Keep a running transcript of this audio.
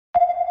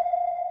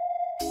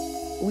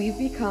We've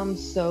become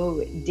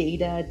so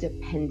data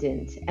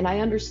dependent, and I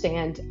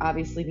understand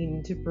obviously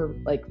needing to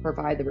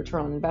provide the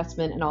return on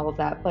investment and all of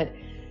that, but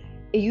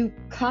you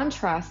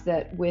contrast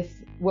that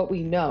with what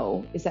we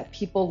know is that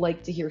people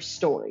like to hear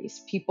stories.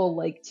 People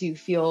like to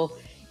feel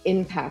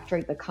impact,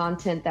 right? The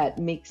content that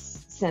makes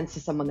sense to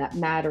someone, that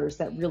matters,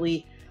 that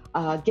really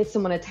gets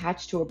someone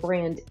attached to a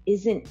brand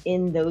isn't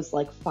in those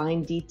like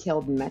fine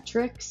detailed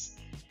metrics.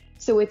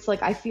 So it's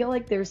like I feel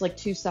like there's like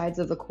two sides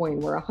of the coin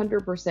where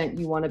 100%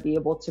 you want to be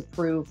able to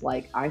prove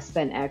like I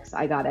spent X,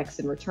 I got X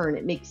in return.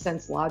 It makes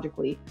sense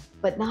logically,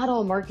 but not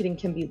all marketing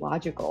can be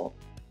logical.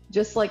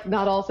 Just like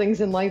not all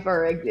things in life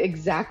are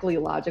exactly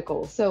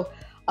logical. So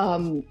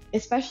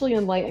especially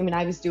in light, I mean,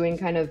 I was doing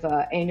kind of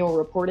annual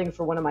reporting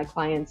for one of my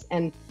clients,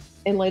 and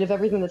in light of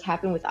everything that's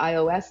happened with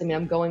iOS, I mean,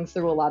 I'm going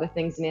through a lot of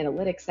things in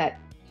analytics that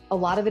a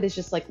lot of it is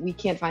just like we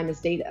can't find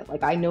this data.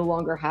 Like I no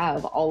longer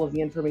have all of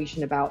the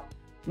information about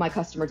my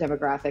customer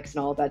demographics and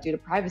all of that due to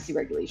privacy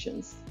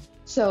regulations.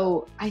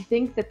 So I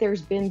think that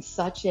there's been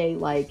such a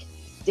like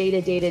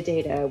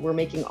data. We're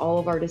making all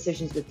of our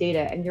decisions with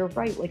data. And you're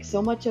right, like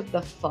so much of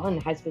the fun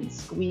has been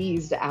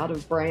squeezed out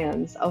of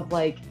brands of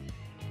like,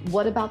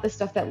 what about the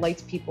stuff that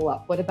lights people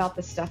up? What about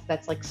the stuff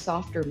that's like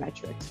softer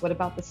metrics? What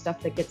about the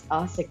stuff that gets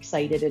us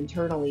excited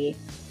internally?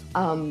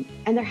 And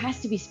there has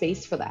to be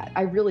space for that.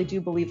 I really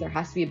do believe there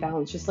has to be a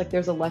balance. Just like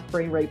there's a left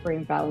brain, right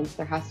brain balance,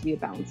 there has to be a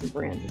balance in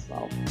brands as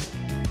well.